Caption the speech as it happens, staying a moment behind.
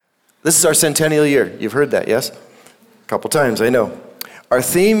This is our centennial year. You've heard that, yes? A couple times, I know. Our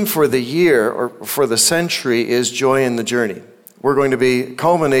theme for the year, or for the century, is joy in the journey. We're going to be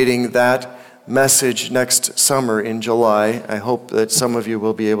culminating that message next summer in July. I hope that some of you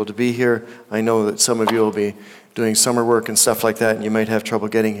will be able to be here. I know that some of you will be doing summer work and stuff like that, and you might have trouble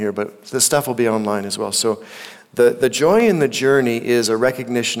getting here, but the stuff will be online as well. So the joy in the journey is a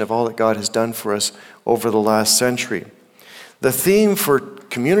recognition of all that God has done for us over the last century. The theme for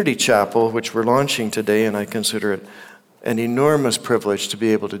Community Chapel, which we're launching today, and I consider it an enormous privilege to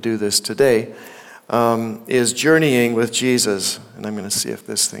be able to do this today, is Journeying with Jesus. And I'm going to see if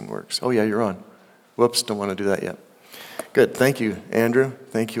this thing works. Oh yeah, you're on. Whoops, don't want to do that yet. Good, thank you, Andrew.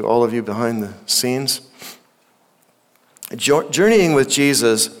 Thank you, all of you behind the scenes. Journeying with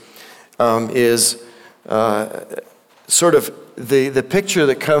Jesus is sort of the picture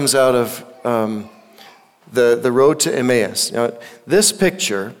that comes out of the road to Emmaus. Now, this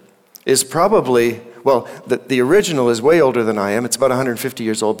picture is probably, well, the original is way older than I am. It's about 150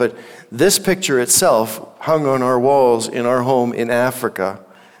 years old. But this picture itself hung on our walls in our home in Africa.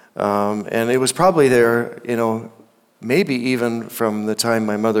 And it was probably there, maybe even from the time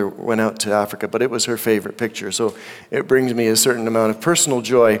my mother went out to Africa. But it was her favorite picture. So it brings me a certain amount of personal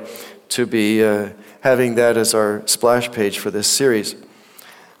joy to be having that as our splash page for this series.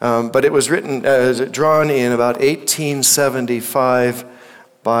 But it was drawn in about 1875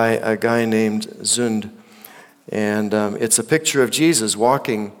 by a guy named Zund. And it's a picture of Jesus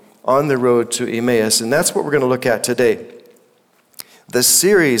walking on the road to Emmaus. And that's what we're going to look at today. The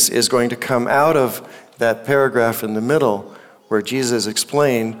series is going to come out of that paragraph in the middle where Jesus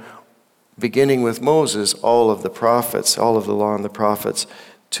explained, beginning with Moses, all of the prophets, all of the law and the prophets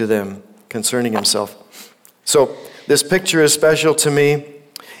to them concerning himself. So this picture is special to me.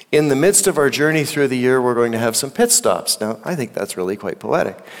 In the midst of our journey through the year, we're going to have some pit stops. Now, I think that's really quite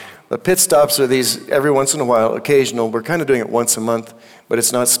poetic. But pit stops are these every once in a while, occasional. We're kind of doing it once a month, but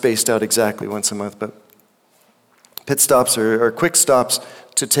it's not spaced out exactly once a month. But pit stops are quick stops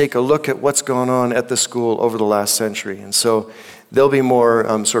to take a look at what's gone on at the school over the last century. And so they'll be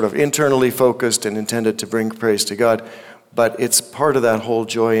more sort of internally focused and intended to bring praise to God. But it's part of that whole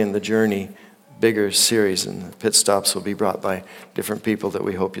joy in the journey bigger series, and the pit stops will be brought by different people that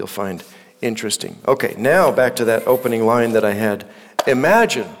we hope you'll find interesting. Okay, now back to that opening line that I had.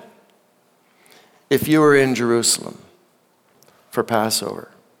 Imagine if you were in Jerusalem for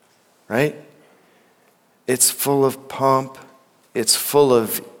Passover, right? It's full of pomp, it's full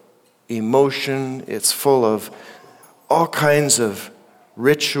of emotion, it's full of all kinds of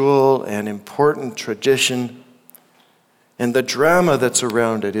ritual and important tradition, and the drama that's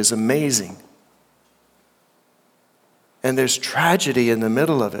around it is amazing. And there's tragedy in the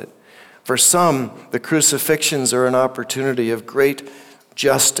middle of it. For some, the crucifixions are an opportunity of great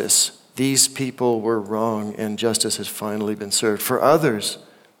justice. These people were wrong and justice has finally been served. For others,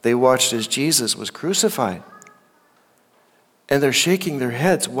 they watched as Jesus was crucified. And they're shaking their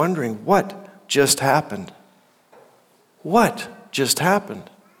heads wondering, what just happened? What just happened?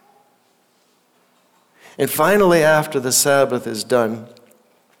 And finally, after the Sabbath is done,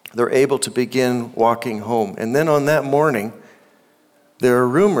 they're able to begin walking home. And then on that morning, there are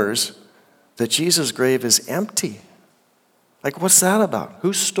rumors that Jesus' grave is empty. Like, what's that about?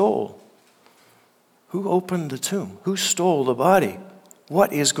 Who stole? Who opened the tomb? Who stole the body?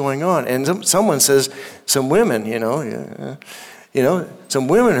 What is going on? And someone says, some women, some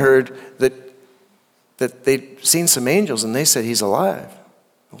women heard that they'd seen some angels and they said he's alive.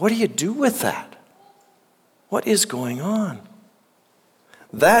 What do you do with that? What is going on?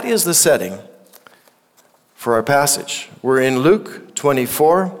 That is the setting for our passage. We're in Luke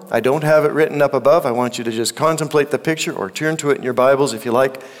 24. I don't have it written up above. I want you to just contemplate the picture or turn to it in your Bibles if you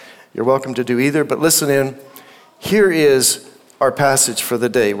like. You're welcome to do either, but listen in. Here is our passage for the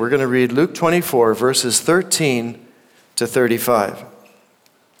day. We're going to read Luke 24, verses 13 to 35.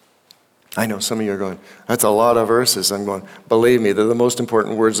 I know some of you are going, that's a lot of verses. I'm going, believe me, they're the most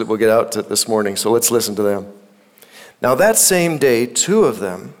important words that we'll get out to this morning, so let's listen to them. Now that same day, two of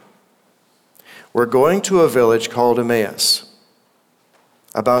them were going to a village called Emmaus,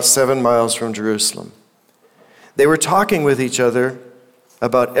 about 7 miles from Jerusalem. They were talking with each other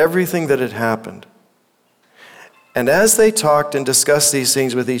about everything that had happened. And as they talked and discussed these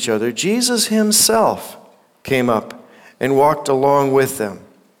things with each other, Jesus himself came up and walked along with them.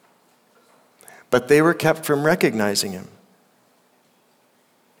 But they were kept from recognizing him.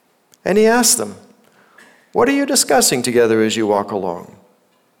 And he asked them, "What are you discussing together as you walk along?"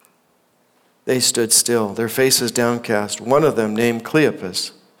 They stood still, their faces downcast. One of them, named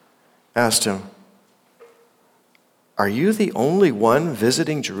Cleopas, asked him, Are you the only one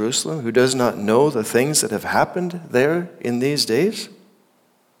visiting Jerusalem who does not know the things that have happened there in these days?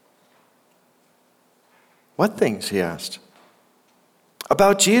 What things? He asked.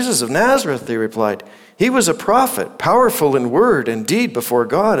 About Jesus of Nazareth, they replied. He was a prophet, powerful in word and deed before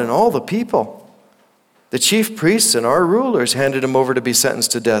God and all the people. The chief priests and our rulers handed him over to be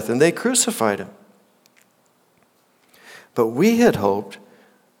sentenced to death, and they crucified him. But we had hoped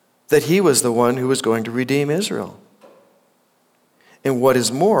that he was the one who was going to redeem Israel. And what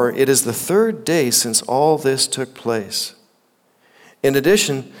is more, it is the third day since all this took place. In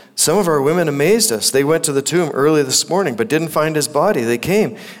addition, some of our women amazed us. They went to the tomb early this morning, but didn't find his body. They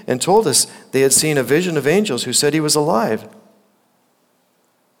came and told us they had seen a vision of angels who said he was alive.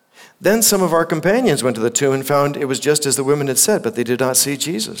 Then some of our companions went to the tomb and found it was just as the women had said, but they did not see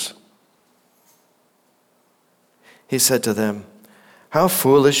Jesus. He said to them, "How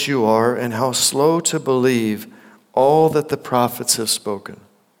foolish you are, and how slow to believe all that the prophets have spoken.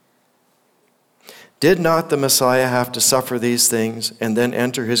 Did not the Messiah have to suffer these things and then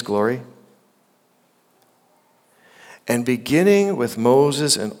enter his glory?" And beginning with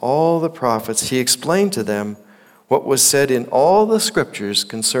Moses and all the prophets, he explained to them what was said in all the scriptures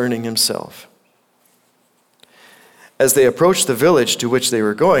concerning himself. As they approached the village to which they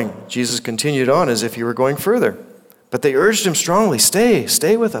were going, Jesus continued on as if he were going further. But they urged him strongly,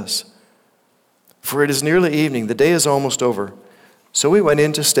 Stay with us. For it is nearly evening, the day is almost over. So he went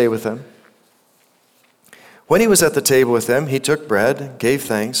in to stay with them. When he was at the table with them, he took bread, gave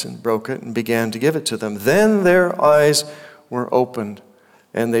thanks, and broke it, and began to give it to them. Then their eyes were opened,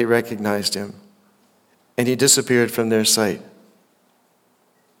 and they recognized him, and he disappeared from their sight.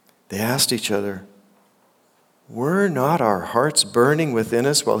 They asked each other, "Were not our hearts burning within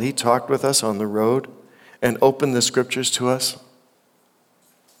us while he talked with us on the road and opened the scriptures to us?"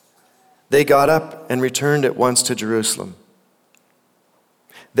 They got up and returned at once to Jerusalem.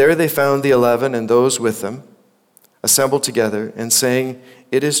 There they found the 11 and those with them, assembled together and saying,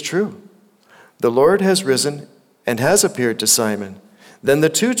 "It is true. The Lord has risen and has appeared to Simon." Then the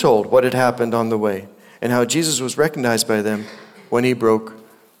two told what had happened on the way and how Jesus was recognized by them when he broke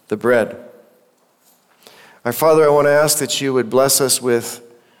the bread. Our Father, I want to ask that you would bless us with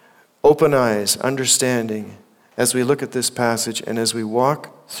open eyes, understanding, as we look at this passage and as we walk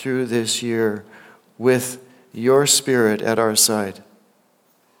through this year with your Spirit at our side.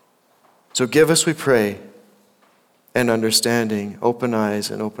 So give us, we pray, and understanding, open eyes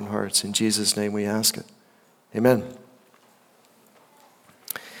and open hearts. In Jesus' name we ask it. Amen.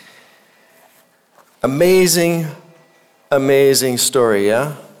 Amazing, amazing story,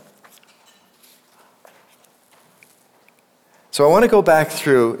 yeah? So I want to go back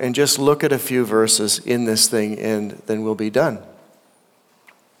through and just look at a few verses in this thing, and then we'll be done.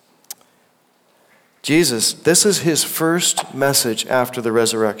 Jesus, this is his first message after the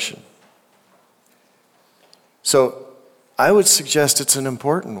resurrection. So I would suggest it's an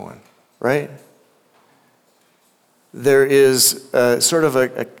important one, right? There is sort of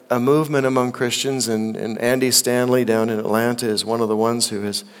a movement among Christians, and Andy Stanley down in Atlanta is one of the ones who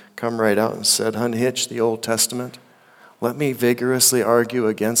has come right out and said, "Unhitch the Old Testament." Let me vigorously argue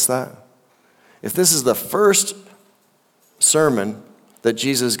against that. If this is the first sermon that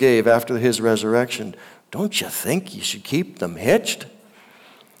Jesus gave after his resurrection, don't you think you should keep them hitched?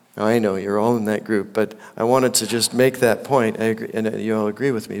 Now, I know you're all in that group, but I wanted to just make that point, I agree, and you all agree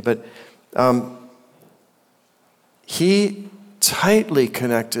with me. But he tightly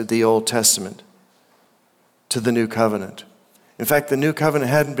connected the Old Testament to the New Covenant. In fact, the New Covenant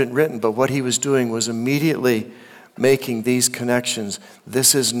hadn't been written, but what he was doing was immediately making these connections.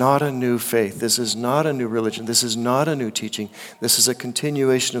 This is not a new faith. This is not a new religion. This is not a new teaching. This is a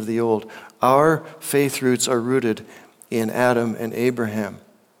continuation of the old. Our faith roots are rooted in Adam and Abraham,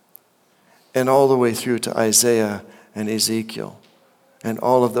 and all the way through to Isaiah and Ezekiel, and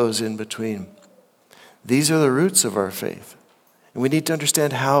all of those in between. These are the roots of our faith. And we need to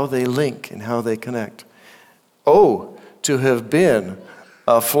understand how they link and how they connect. Oh, to have been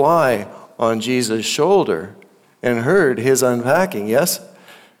a fly on Jesus' shoulder and heard his unpacking, yes?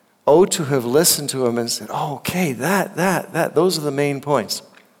 Oh, to have listened to him and said, "Oh, okay, that, those are the main points."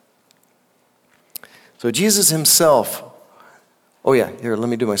 So Jesus himself, oh yeah, here, let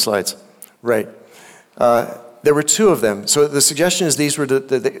me do my slides. Right. There were two of them. So the suggestion is these were,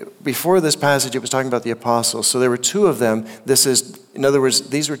 before this passage, it was talking about the apostles. So there were two of them. This is, in other words,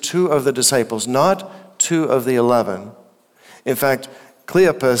 these were two of the disciples, not two of the 11. In fact,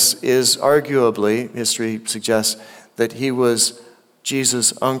 Cleopas is arguably, history suggests, that he was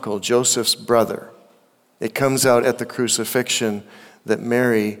Jesus' uncle, Joseph's brother. It comes out at the crucifixion that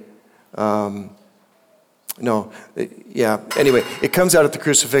Mary No, yeah. Anyway, it comes out at the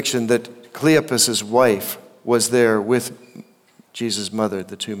crucifixion that Cleopas' wife was there with Jesus' mother,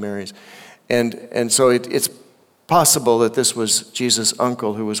 the two Marys. And so it's possible that this was Jesus'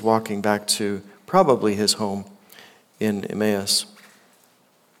 uncle who was walking back to probably his home in Emmaus.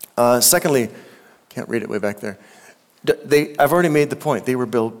 Secondly, can't read it way back there. I've already made the point. They were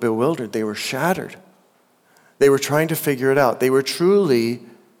bewildered. They were shattered. They were trying to figure it out. They were truly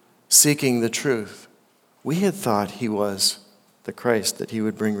seeking the truth. We had thought he was the Christ, that he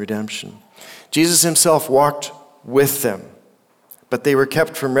would bring redemption. Jesus himself walked with them, but they were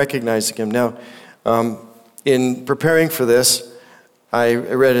kept from recognizing him. Now, in preparing for this, I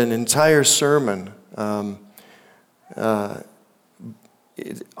read an entire sermon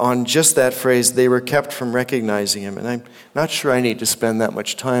on just that phrase, they were kept from recognizing him. And I'm not sure I need to spend that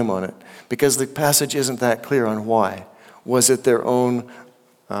much time on it, because the passage isn't that clear on why. Was it their own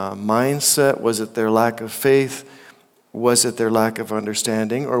mindset? Was it their lack of faith? Was it their lack of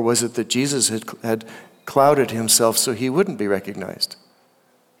understanding? Or was it that Jesus had clouded himself so he wouldn't be recognized?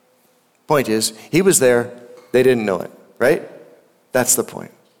 Point is, he was there, they didn't know it, right? That's the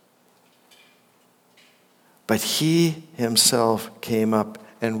point. But he himself came up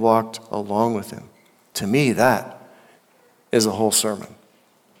and walked along with him. To me, that is a whole sermon.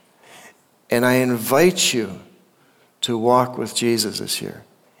 And I invite you to walk with Jesus this year.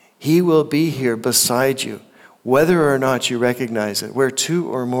 He will be here beside you, whether or not you recognize it. Where two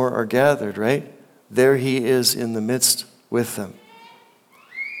or more are gathered, right? There he is in the midst with them.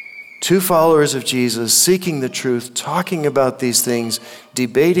 Two followers of Jesus, seeking the truth, talking about these things,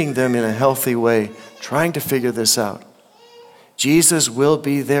 debating them in a healthy way, trying to figure this out. Jesus will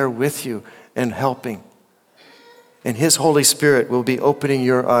be there with you and helping. And his Holy Spirit will be opening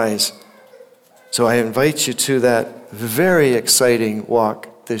your eyes. So I invite you to that very exciting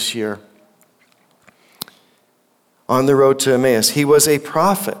walk this year. On the road to Emmaus, he was a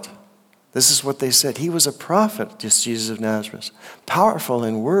prophet. This is what they said. He was a prophet, just Jesus of Nazareth, powerful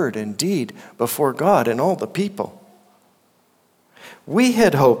in word and deed before God and all the people. We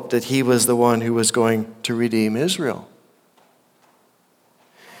had hoped that he was the one who was going to redeem Israel.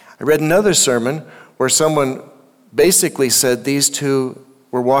 I read another sermon where someone basically said these two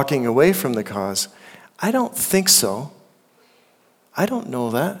were walking away from the cause. I don't think so. I don't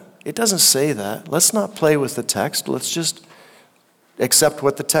know that. It doesn't say that. Let's not play with the text. Let's just accept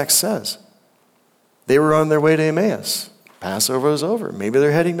what the text says. They were on their way to Emmaus. Passover was over. Maybe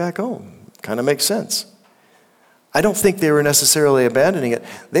they're heading back home. Kind of makes sense. I don't think they were necessarily abandoning it.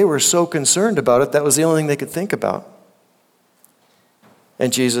 They were so concerned about it, that was the only thing they could think about.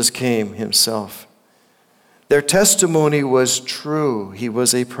 And Jesus came himself. Their testimony was true. He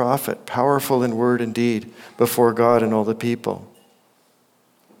was a prophet, powerful in word and deed before God and all the people.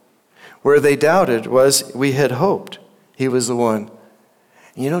 Where they doubted was, we had hoped he was the one.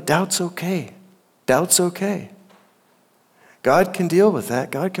 You know, doubt's okay. Doubt's okay. God can deal with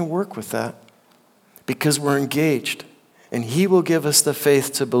that. God can work with that because we're engaged. And he will give us the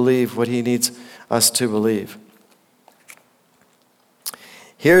faith to believe what he needs us to believe.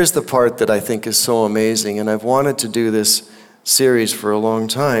 Here's the part that I think is so amazing, and I've wanted to do this series for a long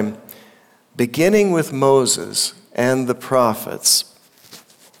time. Beginning with Moses and the prophets,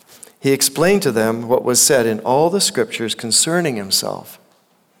 he explained to them what was said in all the scriptures concerning himself.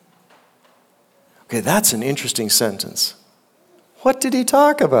 Okay, that's an interesting sentence. What did he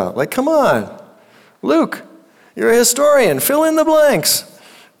talk about? Like, come on, Luke, you're a historian, fill in the blanks.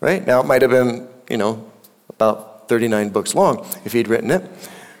 Right? Now, it might have been, about 39 books long if he'd written it.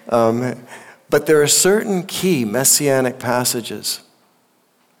 But there are certain key messianic passages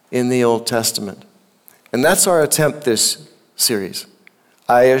in the Old Testament. And that's our attempt this series.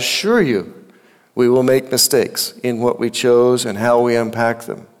 I assure you, we will make mistakes in what we chose and how we unpack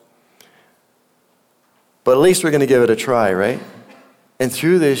them. But at least we're going to give it a try, right? And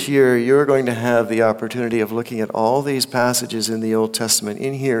through this year, you're going to have the opportunity of looking at all these passages in the Old Testament,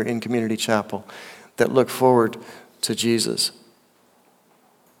 in here, in Community Chapel, that look forward to Jesus.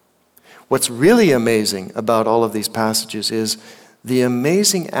 What's really amazing about all of these passages is the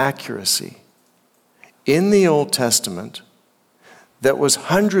amazing accuracy in the Old Testament that was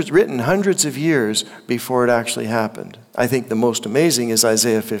written hundreds of years before it actually happened. I think the most amazing is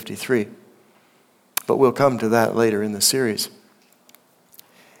Isaiah 53. But we'll come to that later in the series.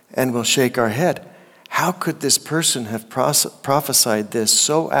 And we'll shake our head. How could this person have prophesied this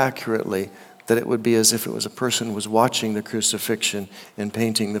so accurately that it would be as if it was a person who was watching the crucifixion and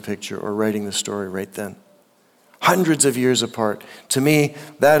painting the picture or writing the story right then? Hundreds of years apart. To me,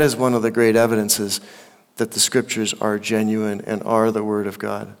 that is one of the great evidences that the scriptures are genuine and are the Word of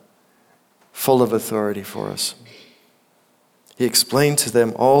God. full of authority for us. He explained to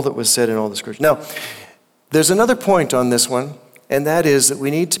them all that was said in all the scriptures. Now, there's another point on this one, and that is that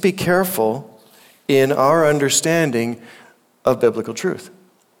we need to be careful in our understanding of biblical truth,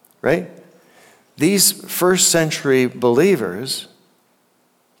 right? These first century believers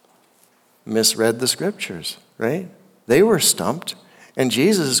misread the scriptures, right? They were stumped, and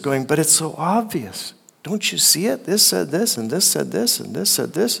Jesus is going, but it's so obvious. Don't you see it? This said this, and this said this, and this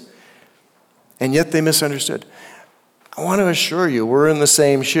said this. And yet they misunderstood. I want to assure you, we're in the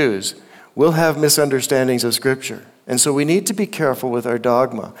same shoes. We'll have misunderstandings of Scripture. And so we need to be careful with our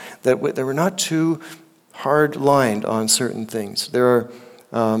dogma, that we're not too hard-lined on certain things. There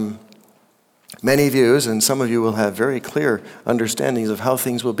are many views, and some of you will have very clear understandings of how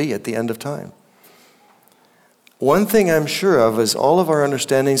things will be at the end of time. One thing I'm sure of is all of our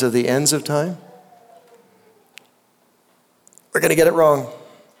understandings of the ends of time, we're going to get it wrong.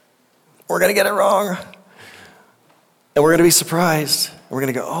 We're going to get it wrong. And we're going to be surprised. And we're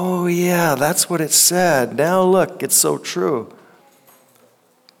going to go, oh yeah, that's what it said. Now look, it's so true.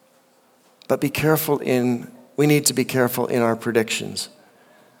 But we need to be careful in our predictions.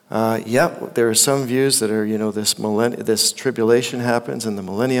 There are some views that are, this tribulation happens and the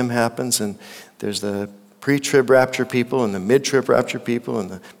millennium happens, and there's the pre-trib rapture people and the mid-trib rapture people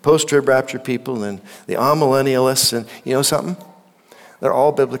and the post-trib rapture people and the amillennialists, and you know something? They're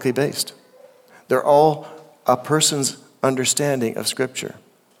all biblically based. They're all a person's understanding of Scripture.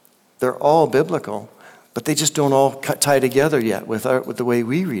 They're all biblical, but they just don't all tie together yet with the way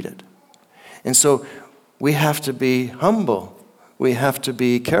we read it. And so we have to be humble. We have to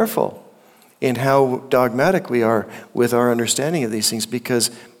be careful in how dogmatic we are with our understanding of these things, because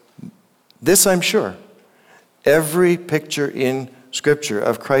this I'm sure, every picture in Scripture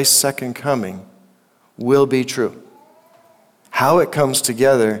of Christ's second coming will be true. How it comes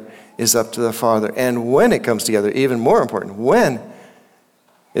together is up to the Father. And when it comes together, even more important, when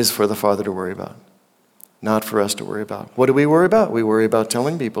is for the Father to worry about, not for us to worry about. What do we worry about? We worry about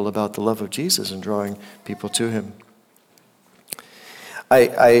telling people about the love of Jesus and drawing people to Him.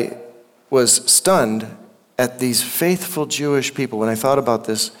 I was stunned at these faithful Jewish people when I thought about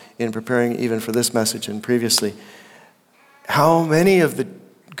this in preparing even for this message and previously. How many of the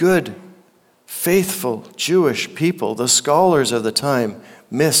good, faithful Jewish people, the scholars of the time,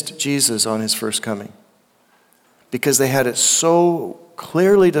 missed Jesus on His first coming, because they had it so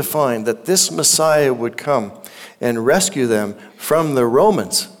clearly defined that this Messiah would come and rescue them from the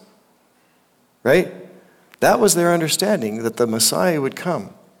Romans, right? That was their understanding, that the Messiah would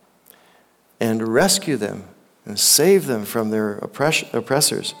come and rescue them and save them from their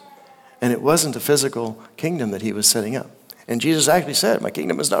oppressors. And it wasn't a physical kingdom that He was setting up. And Jesus actually said, my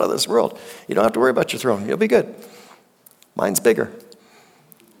kingdom is not of this world. You don't have to worry about your throne. You'll be good. Mine's bigger.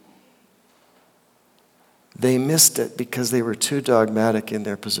 They missed it because they were too dogmatic in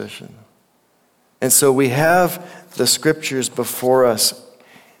their position. And so we have the Scriptures before us,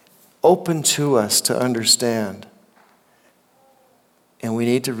 open to us to understand. And we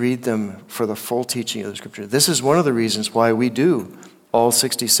need to read them for the full teaching of the Scripture. This is one of the reasons why we do all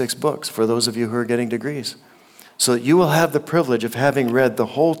 66 books, for those of you who are getting degrees, so that you will have the privilege of having read the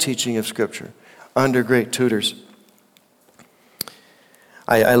whole teaching of Scripture under great tutors.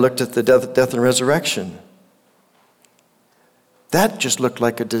 I looked at the death and resurrection. That just looked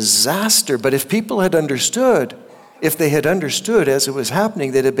like a disaster. But if people had understood, if they had understood as it was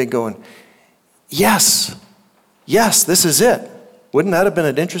happening, they'd have been going, yes, this is it. Wouldn't that have been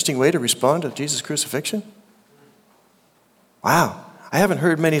an interesting way to respond to Jesus' crucifixion? Wow, I haven't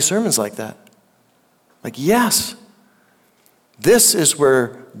heard many sermons like that. Like, yes, this is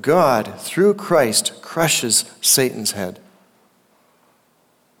where God, through Christ, crushes Satan's head.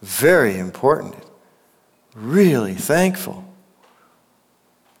 Very important. Really thankful.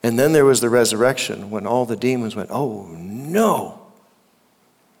 And then there was the resurrection when all the demons went, oh no,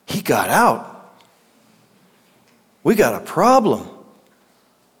 He got out. We got a problem.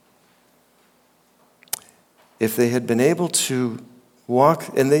 If they had been able to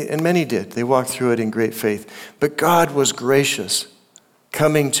walk, and many did, they walked through it in great faith, but God was gracious,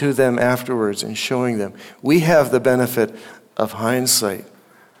 coming to them afterwards and showing them. We have the benefit of hindsight,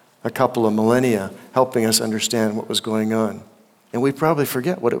 a couple of millennia, helping us understand what was going on. And we probably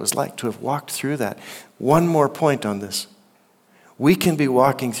forget what it was like to have walked through that. One more point on this. We can be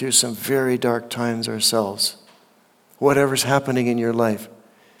walking through some very dark times ourselves, whatever's happening in your life.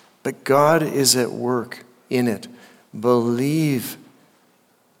 But God is at work in it. Believe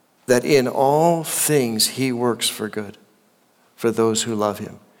that in all things He works for good, for those who love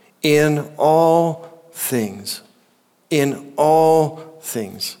Him. In all things. In all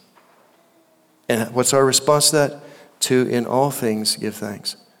things. And what's our response to that? To, in all things, give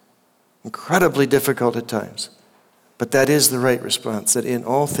thanks. Incredibly difficult at times. But that is the right response, that in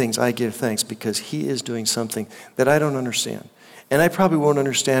all things I give thanks because he is doing something that I don't understand. And I probably won't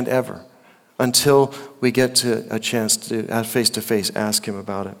understand ever until we get to a chance to, face-to-face, ask him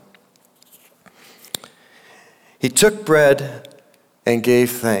about it. He took bread and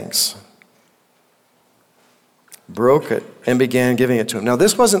gave thanks, broke it, and began giving it to him. Now,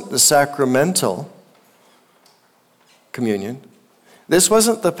 this wasn't the sacramental communion. This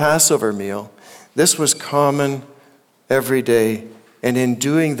wasn't the Passover meal. This was common every day. And in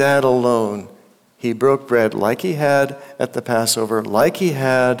doing that alone, he broke bread like he had at the Passover, like he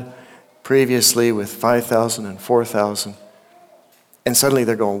had previously with 5,000 and 4,000. And suddenly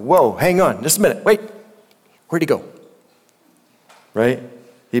they're going, whoa, hang on, just a minute, wait, where'd he go? Right?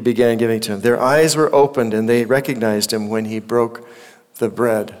 He began giving to them. Their eyes were opened and they recognized him when he broke the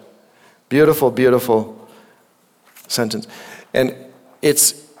bread. Beautiful, beautiful sentence. And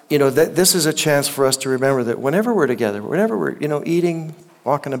it's, this is a chance for us to remember that whenever we're together, whenever we're, eating,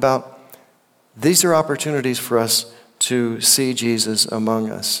 walking about, these are opportunities for us to see Jesus among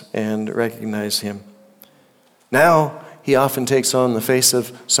us and recognize him. Now, he often takes on the face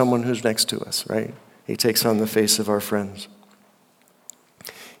of someone who's next to us, right? He takes on the face of our friends.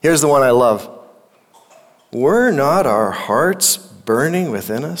 Here's the one I love. Were not our hearts burning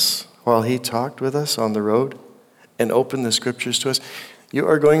within us while he talked with us on the road and opened the scriptures to us? You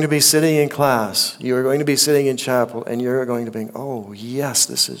are going to be sitting in class, you are going to be sitting in chapel, and you're going to be, oh yes,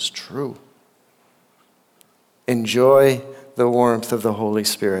 this is true. Enjoy the warmth of the Holy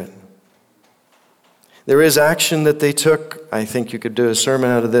Spirit. There is action that they took. I think you could do a sermon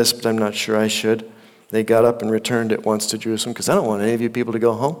out of this, but I'm not sure I should. They got up and returned at once to Jerusalem, because I don't want any of you people to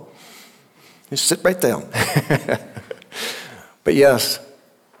go home. You sit right down. But yes,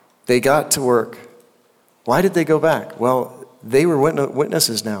 they got to work. Why did they go back? Well, they were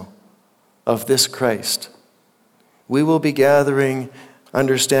witnesses now of this Christ. We will be gathering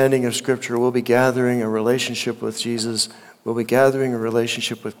understanding of Scripture. We'll be gathering a relationship with Jesus. We'll be gathering a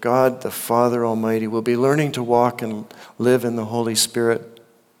relationship with God, the Father Almighty. We'll be learning to walk and live in the Holy Spirit.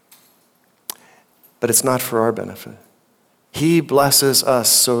 But it's not for our benefit. He blesses us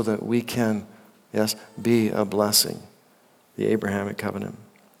so that we can, be a blessing. The Abrahamic covenant.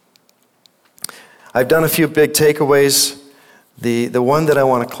 I've done a few big takeaways. The one that I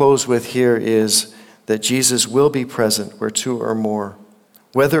want to close with here is that Jesus will be present where two or more.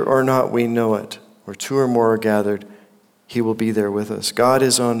 Whether or not we know it, where two or more are gathered, he will be there with us. God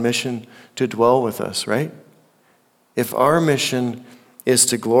is on mission to dwell with us, right? If our mission is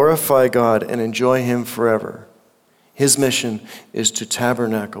to glorify God and enjoy him forever, his mission is to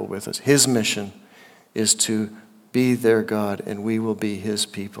tabernacle with us. His mission is to be their God, and we will be his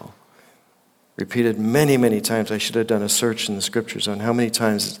people. Repeated many, many times. I should have done a search in the scriptures on how many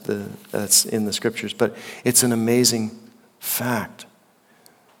times that's in the scriptures, but it's an amazing fact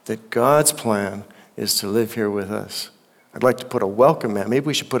that God's plan is to live here with us. I'd like to put a welcome mat. Maybe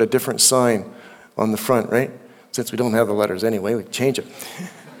we should put a different sign on the front, right? Since we don't have the letters anyway, we can change it.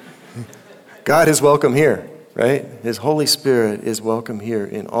 God is welcome here, right? His Holy Spirit is welcome here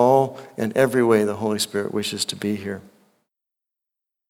in all and every way the Holy Spirit wishes to be here.